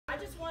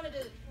wanted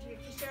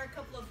to share a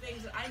couple of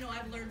things that I know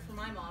I've learned from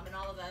my mom, and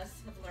all of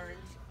us have learned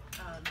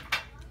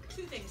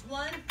two things.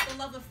 One, the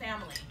love of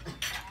family.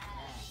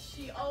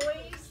 She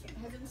always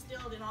has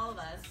instilled in all of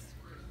us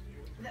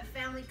that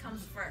family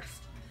comes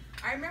first.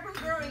 I remember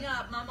growing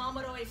up, my mom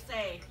would always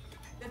say,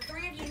 the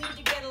three of you need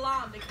to get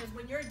along because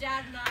when your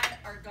dad and I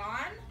are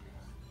gone,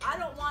 I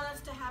don't want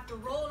us to have to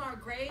roll in our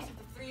graves if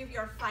the three of you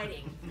are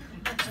fighting.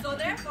 So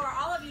therefore,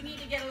 all of you need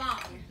to get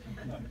along.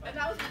 And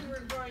that was when we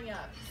were growing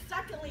up.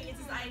 Secondly, it's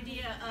this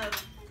idea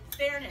of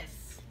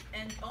fairness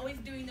and always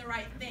doing the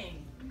right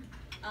thing.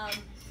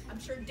 I'm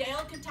sure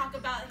Dale can talk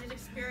about his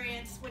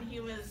experience when he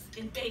was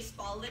in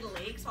baseball, Little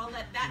League, so I'll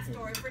let that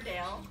story for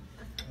Dale.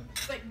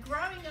 But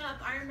growing up,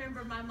 I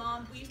remember my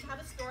mom, we used to have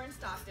a store in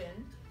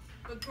Stockton,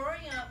 but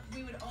growing up,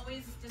 we would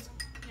always just,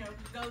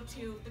 go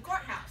to the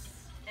courthouse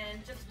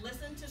and just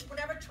listen to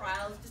whatever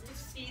trials, just to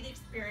see the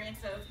experience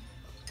of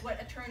what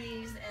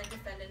attorneys and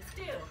defendants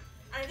do.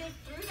 And I think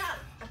through that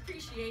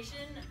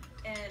appreciation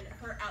and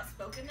her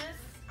outspokenness,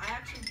 I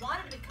actually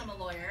wanted to become a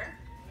lawyer,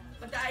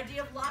 but the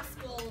idea of law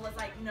school was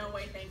like, no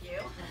way, thank you.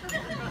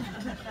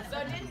 So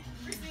I didn't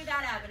pursue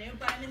that avenue,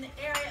 but I'm in the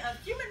area of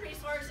human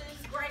resources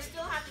where I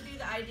still have to do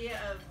the idea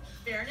of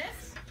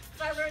fairness.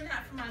 So I learned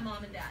that from my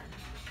mom and dad.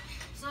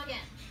 So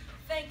again,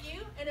 thank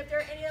you, and if there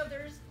are any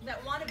others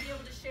that want to be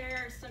able to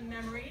share some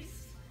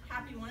memories,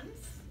 happy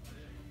ones,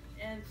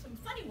 and some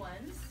funny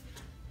ones,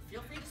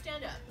 feel free to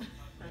stand up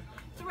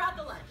throughout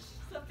the lunch.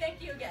 So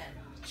thank you again.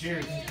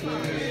 Cheers.